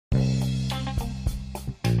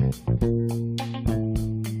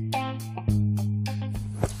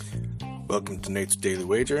Welcome to Nate's Daily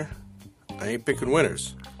Wager. I ain't picking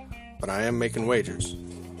winners, but I am making wagers.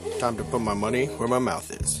 Time to put my money where my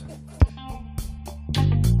mouth is.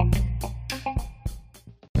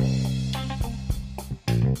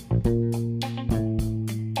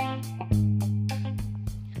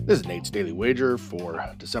 This is Nate's Daily Wager for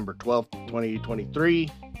December 12th, 2023.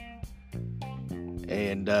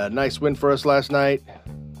 And nice win for us last night.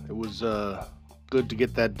 It was good to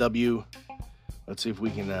get that W. Let's see if we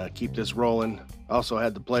can keep this rolling. Also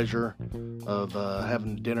had the pleasure of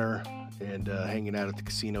having dinner and hanging out at the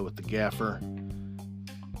casino with the gaffer.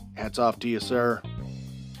 Hats off to you, sir.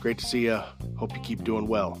 Great to see you. Hope you keep doing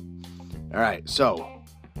well. All right, so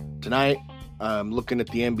tonight I'm looking at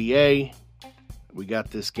the NBA. We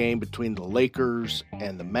got this game between the Lakers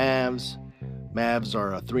and the Mavs. Mavs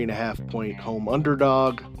are a 3.5-point home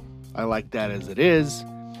underdog. I like that as it is.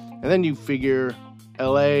 And then you figure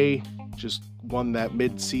LA just won that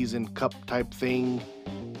mid-season cup type thing.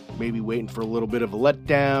 Maybe waiting for a little bit of a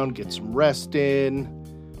letdown, get some rest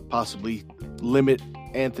in, possibly limit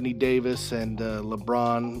Anthony Davis and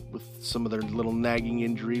LeBron with some of their little nagging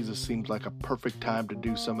injuries. It seems like a perfect time to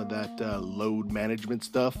do some of that load management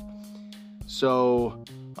stuff. So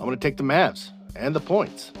I'm going to take the Mavs and the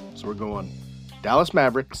points. So we're going Dallas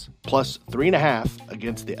Mavericks plus 3.5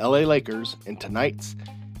 against the LA Lakers in tonight's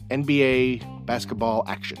NBA basketball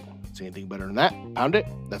action. See anything better than that? Pound it.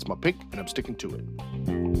 That's my pick, and I'm sticking to it.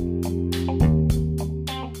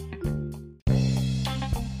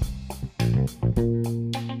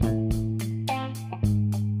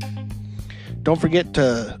 Don't forget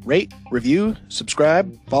to rate, review,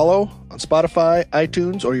 subscribe, follow on Spotify,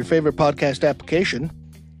 iTunes, or your favorite podcast application,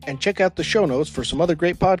 and check out the show notes for some other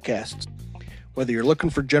great podcasts. Whether you're looking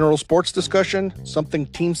for general sports discussion, something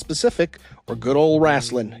team-specific, or good old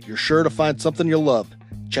wrestling, you're sure to find something you'll love.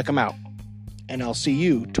 Check them out. And I'll see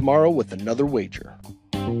you tomorrow with another wager.